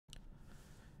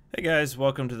Hey guys,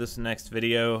 welcome to this next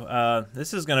video.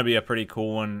 This is going to be a pretty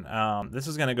cool one. This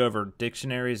is going to go over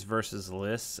dictionaries versus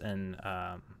lists and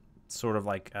sort of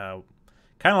like kind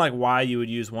of like why you would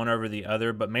use one over the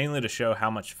other, but mainly to show how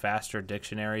much faster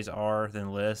dictionaries are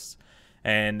than lists.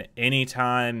 And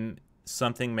anytime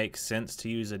something makes sense to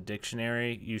use a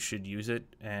dictionary, you should use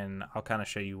it, and I'll kind of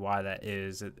show you why that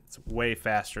is. It's way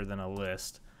faster than a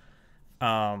list.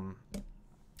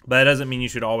 But that doesn't mean you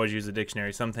should always use a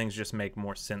dictionary. Some things just make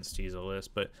more sense to use a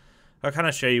list. But I'll kind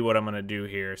of show you what I'm going to do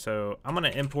here. So I'm going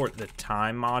to import the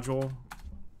time module,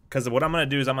 because what I'm going to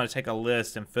do is I'm going to take a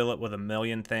list and fill it with a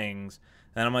million things.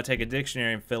 Then I'm going to take a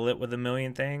dictionary and fill it with a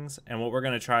million things. And what we're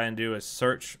going to try and do is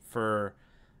search for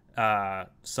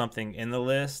something in the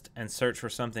list and search for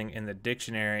something in the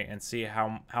dictionary and see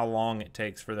how long it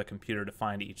takes for the computer to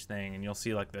find each thing. And you'll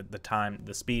see like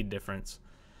the speed difference.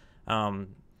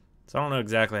 So I don't know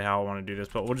exactly how I want to do this,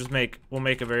 but we'll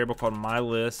make a variable called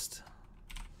myList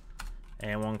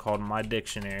and one called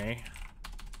myDictionary.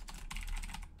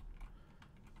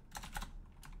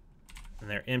 And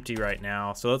they're empty right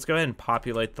now. So let's go ahead and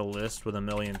populate the list with a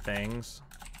million things.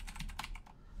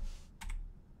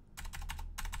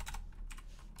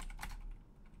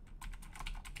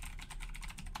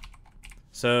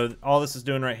 So all this is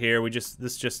doing right here,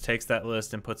 this just takes that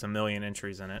list and puts a million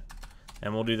entries in it.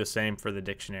 And we'll do the same for the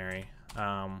dictionary.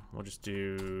 We'll just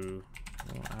do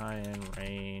in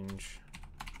range.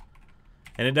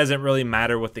 And it doesn't really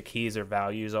matter what the keys or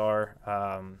values are.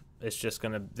 It's just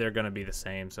they're gonna be the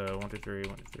same. So 1, 2, 3,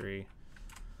 1, 2, 3.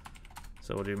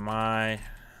 So we'll do my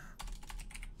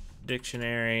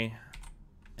dictionary,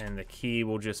 and the key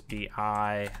will just be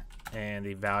I, and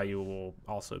the value will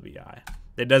also be I.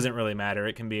 It doesn't really matter.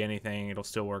 It can be anything. It'll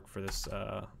still work for this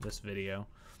this video.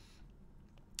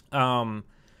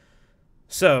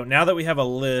 So now that we have a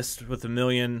list with a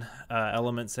million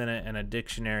elements in it and a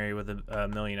dictionary with a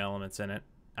million elements in it,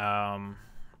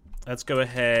 let's go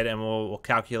ahead and we'll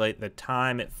calculate the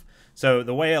time. So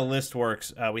the way a list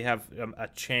works, we have a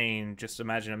chain. Just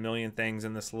imagine a million things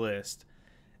in this list.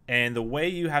 And the way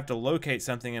you have to locate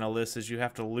something in a list is you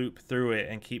have to loop through it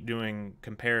and keep doing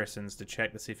comparisons to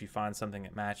check to see if you find something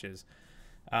that matches.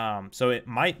 So it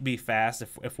might be fast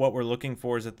if what we're looking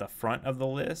for is at the front of the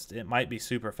list. It might be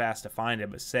super fast to find it,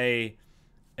 but say,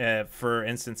 for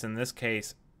instance, in this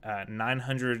case,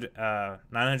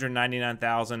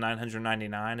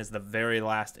 999,999 is the very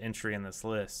last entry in this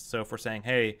list. So if we're saying,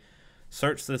 hey,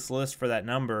 search this list for that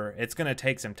number, it's going to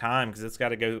take some time because it's got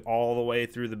to go all the way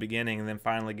through the beginning and then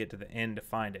finally get to the end to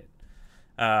find it.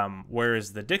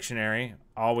 Whereas the dictionary,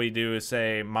 all we do is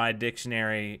say my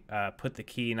dictionary, put the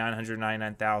key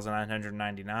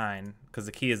 999,999, because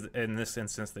the key is, in this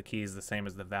instance, the key is the same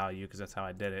as the value, because that's how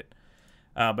I did it.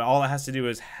 But all it has to do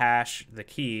is hash the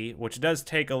key, which does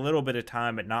take a little bit of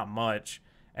time, but not much,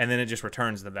 and then it just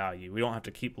returns the value. We don't have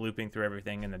to keep looping through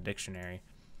everything in the dictionary.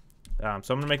 So I'm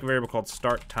going to make a variable called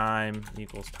start time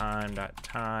equals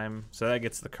time.time, so that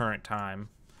gets the current time.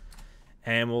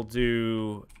 And we'll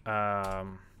do,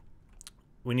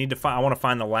 we need to find, I want to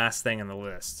find the last thing in the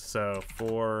list. So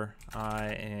for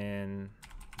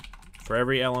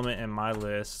every element in my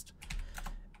list,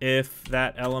 if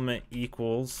that element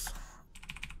equals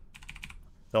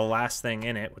the last thing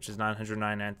in it, which is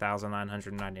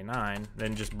 999,999,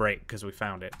 then just break because we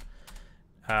found it.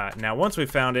 Now, once we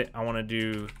found it, I want to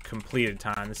do completed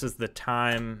time. This is the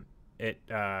time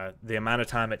the amount of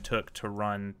time it took to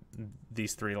run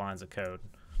these 3 lines of code.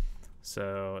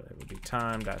 So it would be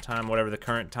time.time, whatever the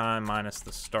current time minus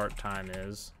the start time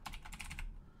is.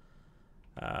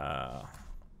 So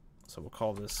we'll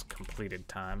call this completed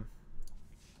time.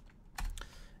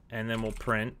 And then we'll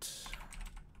print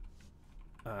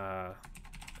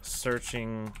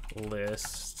searching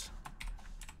list.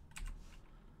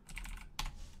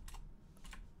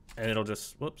 And it'll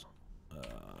just, whoops.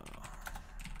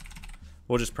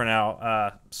 We'll just print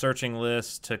out searching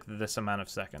list took this amount of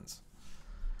seconds.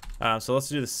 So let's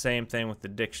do the same thing with the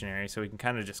dictionary. So we can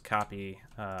kind of just copy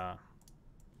all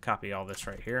this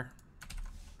right here.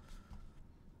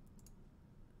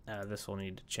 This will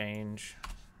need to change.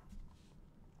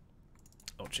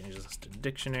 I'll change this to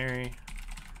dictionary.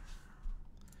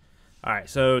 All right,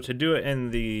 so to do it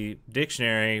in the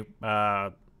dictionary,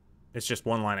 it's just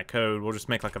one line of code. We'll just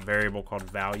make like a variable called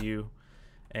value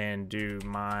and do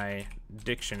my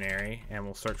dictionary, and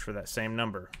we'll search for that same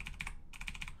number.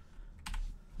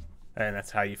 And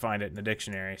that's how you find it in the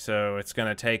dictionary. So it's going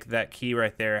to take that key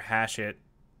right there, hash it,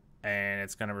 and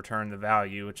it's going to return the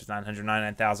value, which is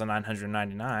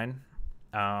 999,999.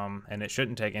 And it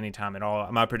shouldn't take any time at all.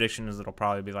 My prediction is it'll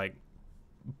probably be like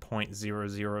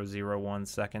 0.0001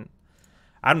 second.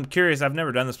 I'm curious. I've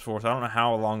never done this before, so I don't know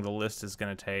how long the list is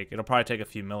going to take. It'll probably take a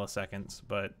few milliseconds,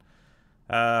 but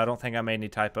I don't think I made any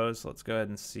typos. So let's go ahead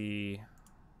and see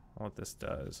what this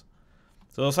does.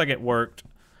 So it looks like it worked.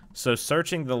 So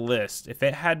searching the list, if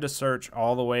it had to search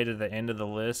all the way to the end of the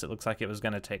list, it looks like it was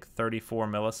going to take 34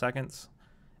 milliseconds.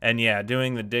 And yeah,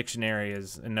 doing the dictionary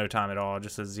is in no time at all,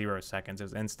 just a 0 seconds. It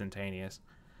was instantaneous.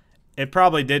 It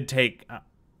probably did take,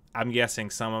 I'm guessing,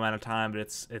 some amount of time, but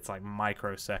it's like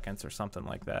microseconds or something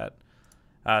like that.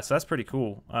 So that's pretty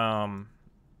cool. So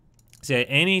yeah,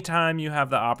 anytime you have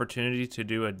the opportunity to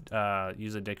do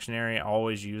use a dictionary,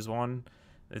 always use one.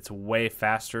 It's way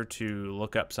faster to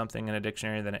look up something in a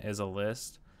dictionary than it is a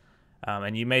list.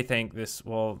 And you may think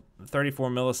 34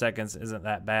 milliseconds isn't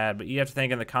that bad, but you have to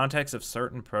think in the context of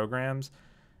certain programs,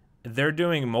 they're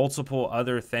doing multiple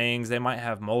other things. They might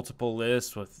have multiple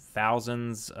lists with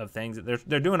thousands of things.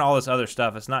 They're doing all this other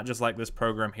stuff. It's not just like this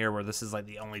program here where this is like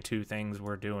the only 2 things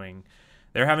we're doing.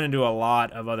 They're having to do a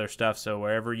lot of other stuff. So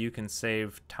wherever you can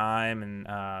save time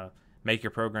and make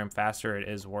your program faster, it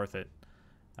is worth it.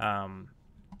 I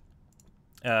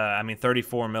mean,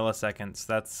 34 milliseconds,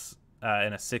 that's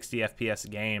in a 60 FPS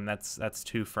game, that's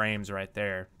 2 frames right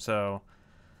there. So,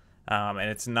 and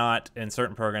it's not, in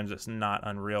certain programs, it's not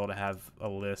unreal to have a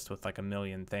list with like 1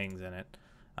 million things in it.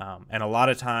 And a lot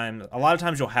of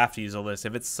times you'll have to use a list.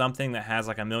 If it's something that has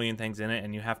like 1 million things in it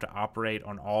and you have to operate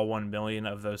on all 1 million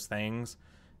of those things,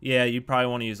 yeah, you'd probably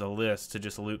want to use a list to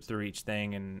just loop through each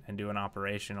thing and do an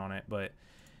operation on it. But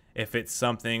if it's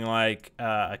something like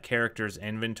a character's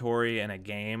inventory in a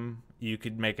game, you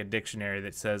could make a dictionary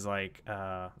that says like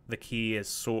the key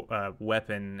is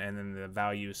weapon and then the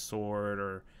value is sword,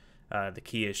 or the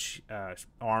key is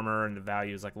armor and the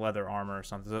value is like leather armor or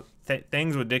something. So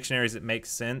things with dictionaries that make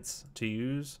sense to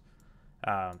use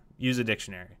a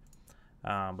dictionary.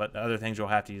 But other things you'll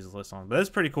have to use a list on. But it's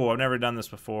pretty cool. I've never done this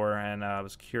before, and I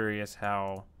was curious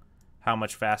how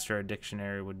much faster a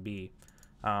dictionary would be.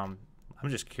 I'm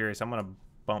just curious. I'm going to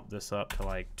bump this up to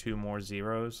like 2 more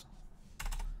zeros.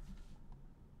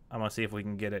 I'm going to see if we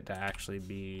can get it to actually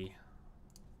be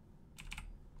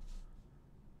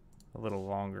a little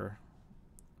longer.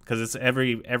 Because it's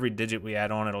every digit we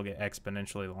add on, it'll get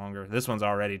exponentially longer. This one's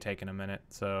already taken a minute,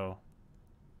 so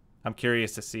I'm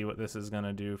curious to see what this is going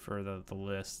to do for the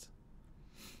list.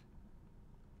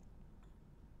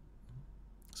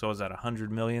 So is that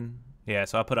 100 million? Yeah,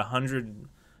 so I put 100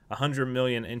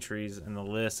 million entries in the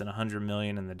list and 100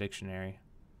 million in the dictionary.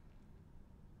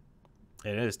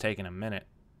 It is taking a minute.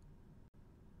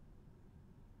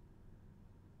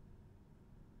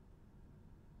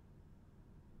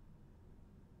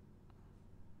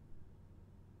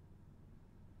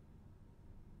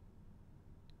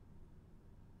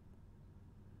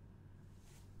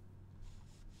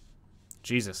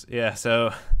 Jesus. Yeah,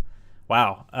 so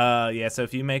wow. Yeah, so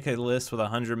if you make a list with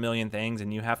 100 million things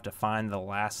and you have to find the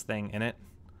last thing in it,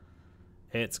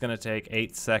 it's going to take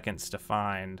 8 seconds to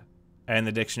find, and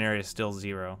the dictionary is still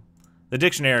 0. The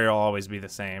dictionary will always be the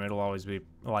same. It'll always be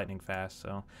lightning fast.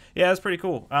 So yeah, that's pretty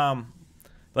cool.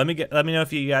 Let me know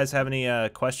if you guys have any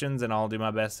questions, and I'll do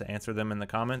my best to answer them in the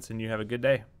comments, and you have a good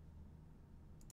day.